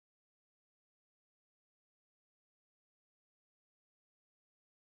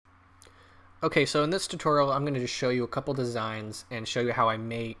Okay, so in this tutorial, I'm going to just show you a couple designs and show you how I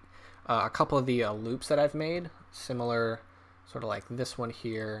make a couple of the loops that I've made, similar, sort of like this one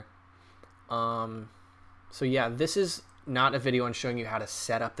here. So yeah, this is not a video on showing you how to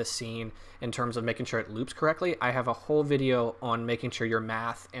set up the scene in terms of making sure it loops correctly. I have a whole video on making sure your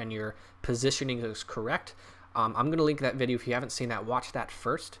math and your positioning is correct. I'm going to link that video. If you haven't seen that, watch that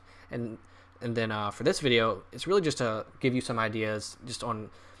first. And then for this video, it's really just to give you some ideas just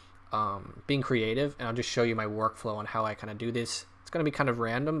on being creative, and I'll just show you my workflow on how I kind of do this. It's going to be kind of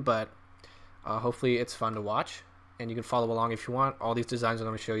random, but hopefully it's fun to watch, and you can follow along if you want. All these designs I'm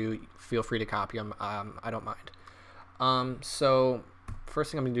going to show you, feel free to copy them. I don't mind. So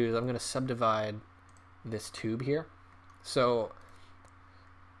first thing I'm going to do is I'm going to subdivide this tube here. So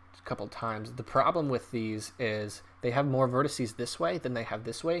a couple times. The problem with these is they have more vertices this way than they have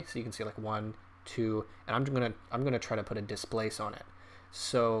this way. So you can see like 1, 2, and I'm gonna try to put a displace on it.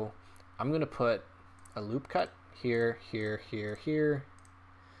 So I'm gonna put a loop cut here, here, here, here,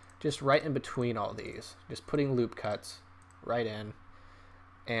 just right in between all these. Just putting loop cuts right in,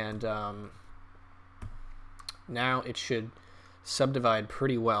 and now it should subdivide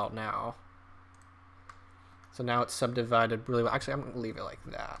pretty well now. So now it's subdivided really well. Actually, I'm going to leave it like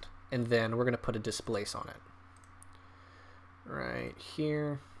that. And then we're going to put a displace on it. Right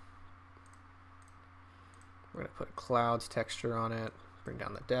here. We're going to put a clouds texture on it. Bring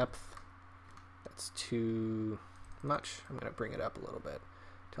down the depth. That's too much. I'm going to bring it up a little bit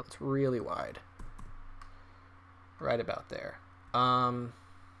until it's really wide. Right about there.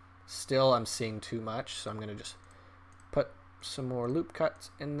 Still, I'm seeing too much, so I'm going to just put some more loop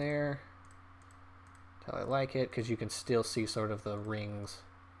cuts in there. How I like it, because you can still see sort of the rings.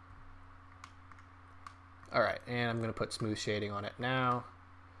 Alright, and I'm going to put smooth shading on it now.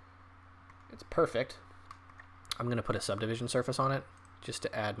 It's perfect. I'm going to put a subdivision surface on it just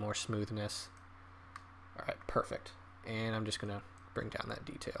to add more smoothness. Alright, perfect. And I'm just going to bring down that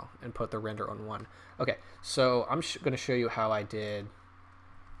detail and put the render on 1. Okay, so I'm going to show you how I did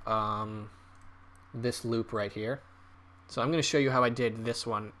this loop right here. So I'm going to show you how I did this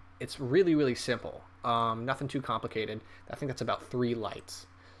one. It's really, really simple. Nothing too complicated. I think that's about 3 lights.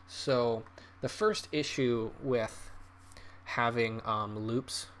 So the first issue with having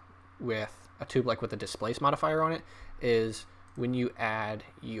loops with a tube like with a displace modifier on it is when you add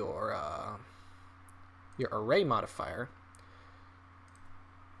your array modifier,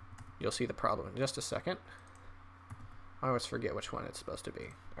 you'll see the problem in just a second. I always forget which one it's supposed to be.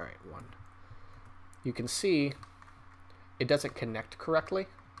 All right, 1. You can see it doesn't connect correctly.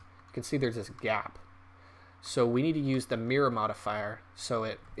 You can see there's this gap. So we need to use the mirror modifier so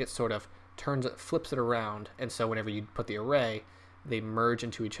it sort of flips it around, and so whenever you put the array, they merge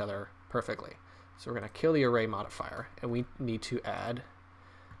into each other perfectly. So we're going to kill the array modifier, and we need to add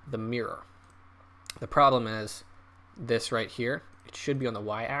the mirror. The problem is this right here, it should be on the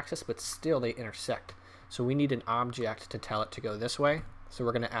y-axis, but still they intersect. So we need an object to tell it to go this way, so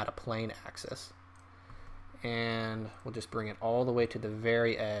we're going to add a plane axis. And we'll just bring it all the way to the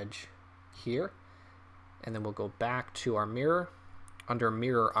very edge here, and then we'll go back to our mirror. Under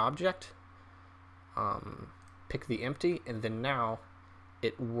mirror object, pick the empty, and then now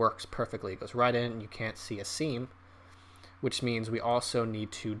it works perfectly. It goes right in, and you can't see a seam, which means we also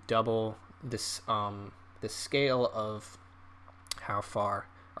need to double this the scale of how far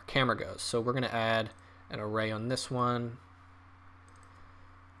our camera goes. So we're going to add an array on this one,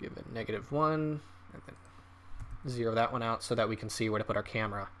 give it -1, and then 0 that one out so that we can see where to put our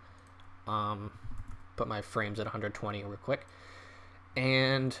camera. Put my frames at 120 real quick.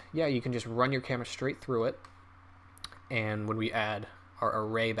 And yeah, you can just run your camera straight through it. And when we add our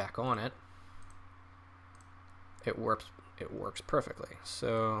array back on it, it works perfectly.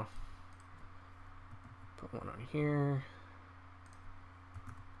 So put 1 on here,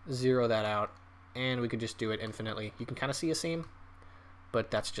 0 that out, and we could just do it infinitely. You can kind of see a seam, but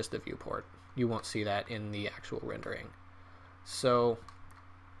that's just the viewport. You won't see that in the actual rendering. So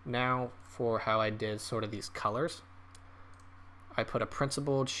now for how I did sort of these colors, I put a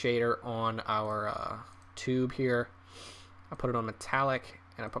principled shader on our tube here. I put it on metallic,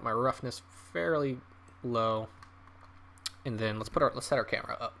 and I put my roughness fairly low. And then let's set our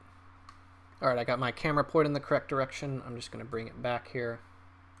camera up. All right, I got my camera pointed in the correct direction. I'm just going to bring it back here,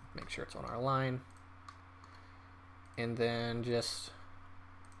 make sure it's on our line, and then just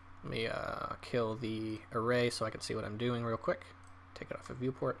let me kill the array so I can see what I'm doing real quick. Take it off of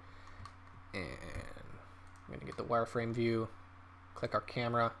viewport, and I'm going to get the wireframe view, click our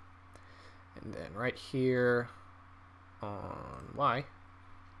camera, and then right here on Y,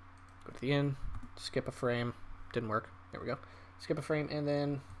 go to the end, skip a frame, didn't work, there we go, skip a frame, and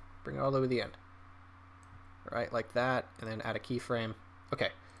then Bring it all the way to the end. All right, like that, and then add a keyframe. Okay,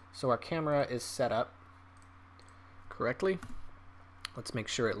 so our camera is set up correctly. Let's make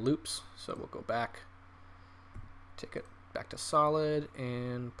sure it loops. So we'll go back, take it back to solid,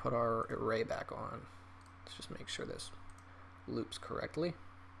 and put our array back on. Let's just make sure this loops correctly.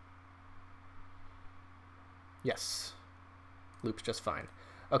 Yes, loops just fine.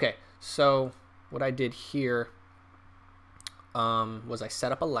 Okay, so what I did here was I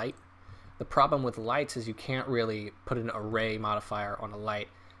set up a light. The problem with lights is you can't really put an array modifier on a light.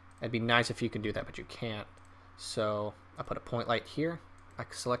 It'd be nice if you could do that, but you can't. So I put a point light here. I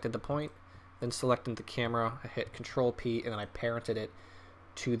selected the point, then selected the camera. I hit Control P, and then I parented it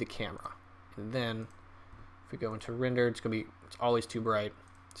to the camera. And then if we go into render, it's always too bright.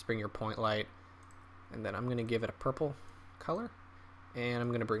 Just bring your point light, and then I'm going to give it a purple color, and I'm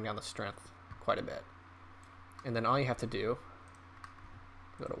going to bring down the strength quite a bit. And then all you have to do,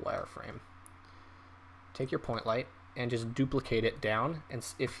 go to wireframe, take your point light and just duplicate it down, and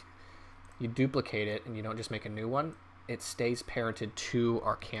if you duplicate it and you don't just make a new one, it stays parented to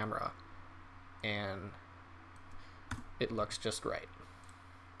our camera and it looks just right.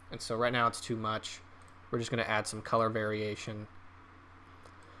 And so right now it's too much. We're just going to add some color variation,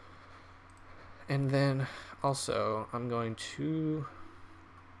 and then also I'm going to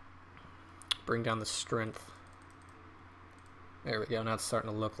bring down the strength. There we go. Now it's starting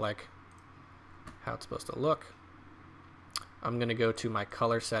to look like how it's supposed to look. I'm going to go to my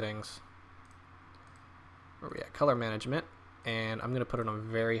color settings, where we at color management, and I'm going to put it on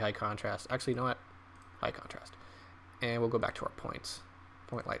very high contrast. Actually, you know what? High contrast. And we'll go back to our points.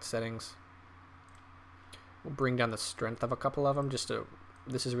 Point light settings. We'll bring down the strength of a couple of them.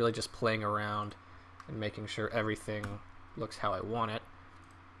 This is really just playing around and making sure everything looks how I want it.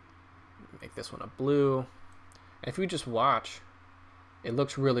 Make this one a blue. And if you just watch, it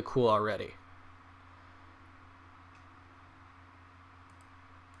looks really cool already.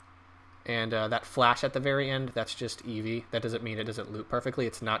 And that flash at the very end, that's just Eevee. That doesn't mean it doesn't loop perfectly.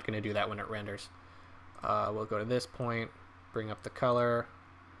 It's not going to do that when it renders. We'll go to this point, bring up the color,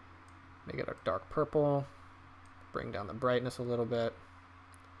 make it a dark purple, bring down the brightness a little bit.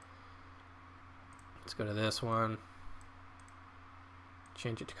 Let's go to this one,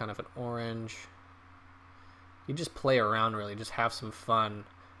 change it to kind of an orange. You just play around, really. Just have some fun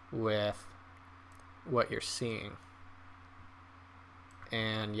with what you're seeing.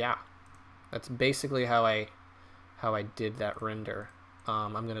 And yeah, that's basically how I did that render.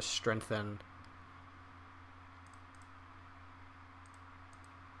 I'm going to strengthen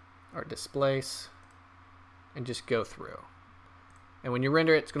our displace and just go through. And when you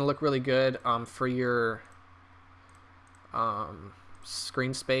render it, it's going to look really good. For your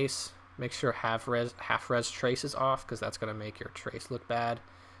screen space, make sure half res trace is off, because that's going to make your trace look bad.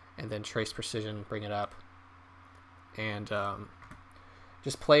 And then trace precision, bring it up. And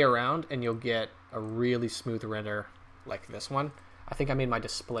just play around and you'll get a really smooth render like this one. I think I made my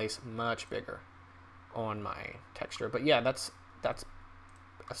displace much bigger on my texture. But yeah, that's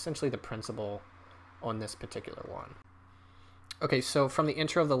essentially the principle on this particular one. Okay, so from the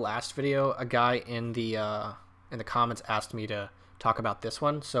intro of the last video, a guy in the comments asked me to talk about this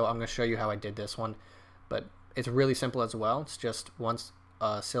one, so I'm going to show you how I did this one. But it's really simple as well. It's just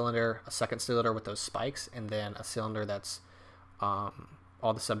a cylinder, a second cylinder with those spikes, and then a cylinder that's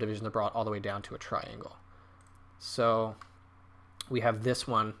all the subdivisions are brought all the way down to a triangle. So we have this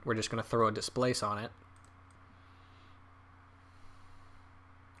one. We're just going to throw a displace on it.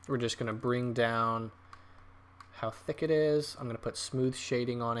 We're just going to bring down how thick it is. I'm going to put smooth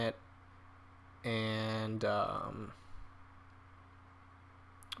shading on it, and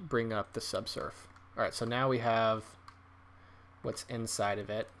bring up the subsurf. Alright, so now we have what's inside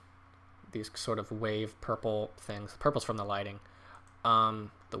of it. These sort of wave purple things. Purple's from the lighting.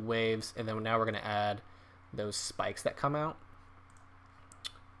 The waves, and then now we're going to add those spikes that come out.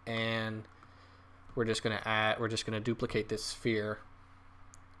 And we're just going to duplicate this sphere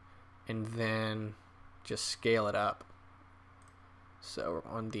and then just scale it up. So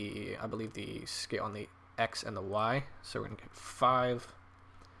on the, I believe the scale on the X and the Y. So we're going to get 5.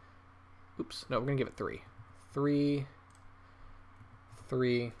 Oops, no, we're going to give it 3.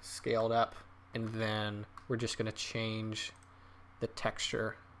 3 scaled up, and then we're just going to change the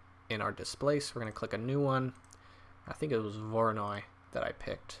texture in our displace. We're going to click a new one. I think it was Voronoi that I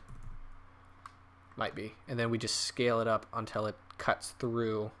picked. Might be. And then we just scale it up until it cuts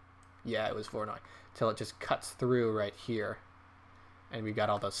through. Yeah, it was Voronoi. Until it just cuts through right here. And we got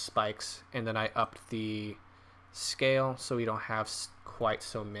all those spikes. And then I upped the scale so we don't have quite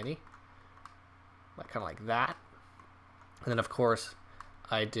so many. Kind of like that. And then of course,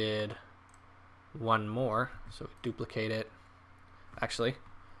 I did one more, so we duplicate it. Actually,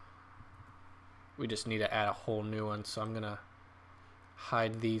 we just need to add a whole new one, so I'm gonna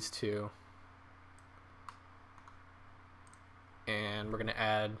hide these two, and we're gonna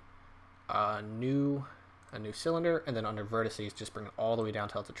add a new cylinder, and then under vertices just bring it all the way down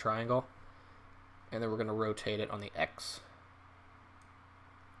till it's a triangle, and then we're gonna rotate it on the X.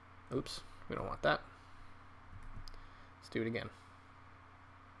 Oops, we don't want that. Let's do it again.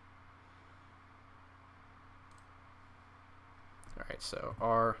 Alright, so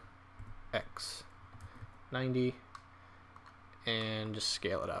RX 90, and just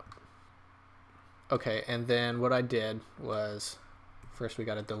scale it up. Okay, and then what I did was, first we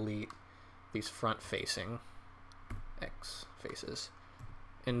got to delete these front facing X faces,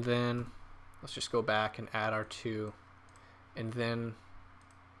 and then let's just go back and add our two, and then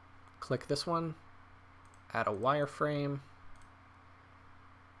click this one, add a wireframe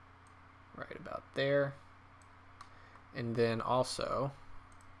right about there, and then also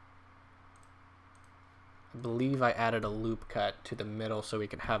I believe I added a loop cut to the middle so we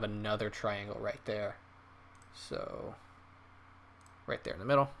can have another triangle right there. So right there in the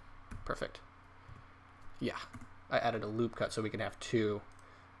middle, perfect. Yeah, I added a loop cut so we can have two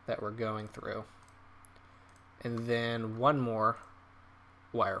that we're going through, and then one more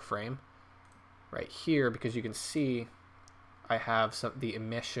wireframe right here, because you can see I have the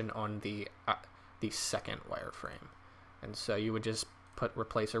emission on the second wireframe, and so you would just put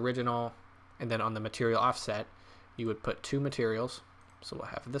replace original, and then on the material offset you would put two materials. So we'll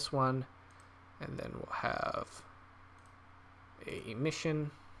have this one, and then we'll have a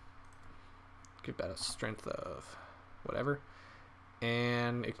emission, give that a strength of whatever,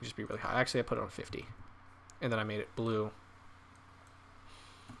 and it can just be really high. Actually, I put it on 50, and then I made it blue.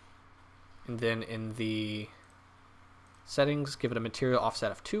 And then in the settings, give it a material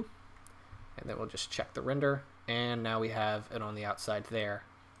offset of 2, and then we'll just check the render, and now we have it on the outside there.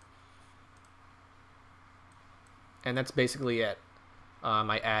 And that's basically it.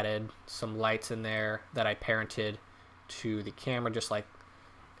 I added some lights in there that I parented to the camera, just like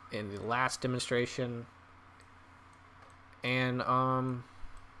in the last demonstration. And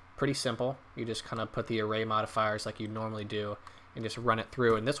pretty simple. You just kind of put the array modifiers like you normally do and just run it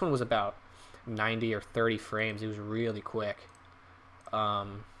through. And this one was about 90 or 30 frames. It was really quick.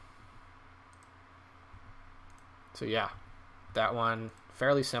 So yeah, that one,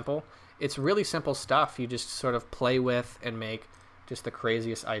 fairly simple. It's really simple stuff. You just sort of play with and make just the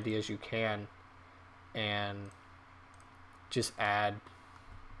craziest ideas you can, and just add,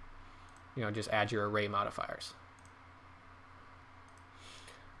 just add your array modifiers.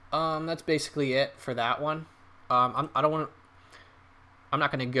 That's basically it for that one. I'm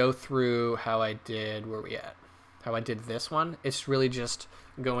not going to go through how I did how I did this one. It's really just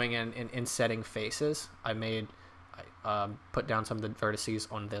going in and insetting faces. I put down some of the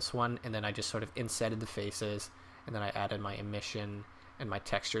vertices on this one, and then I just sort of insetted the faces, and then I added my emission and my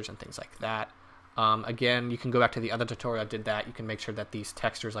textures and things like that. Again, you can go back to the other tutorial I did that. You can make sure that these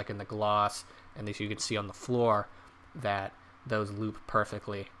textures, like in the gloss and these you can see on the floor, that those loop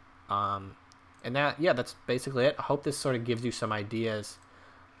perfectly. And that's basically it. I hope this sort of gives you some ideas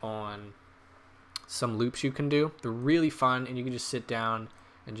on some loops you can do. They're really fun, and you can just sit down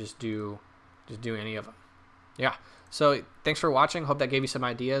and just do any of them. Yeah. So thanks for watching. Hope that gave you some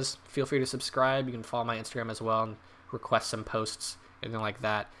ideas. Feel free to subscribe. You can follow my Instagram as well and request some posts, anything like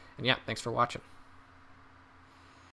that. And yeah, thanks for watching.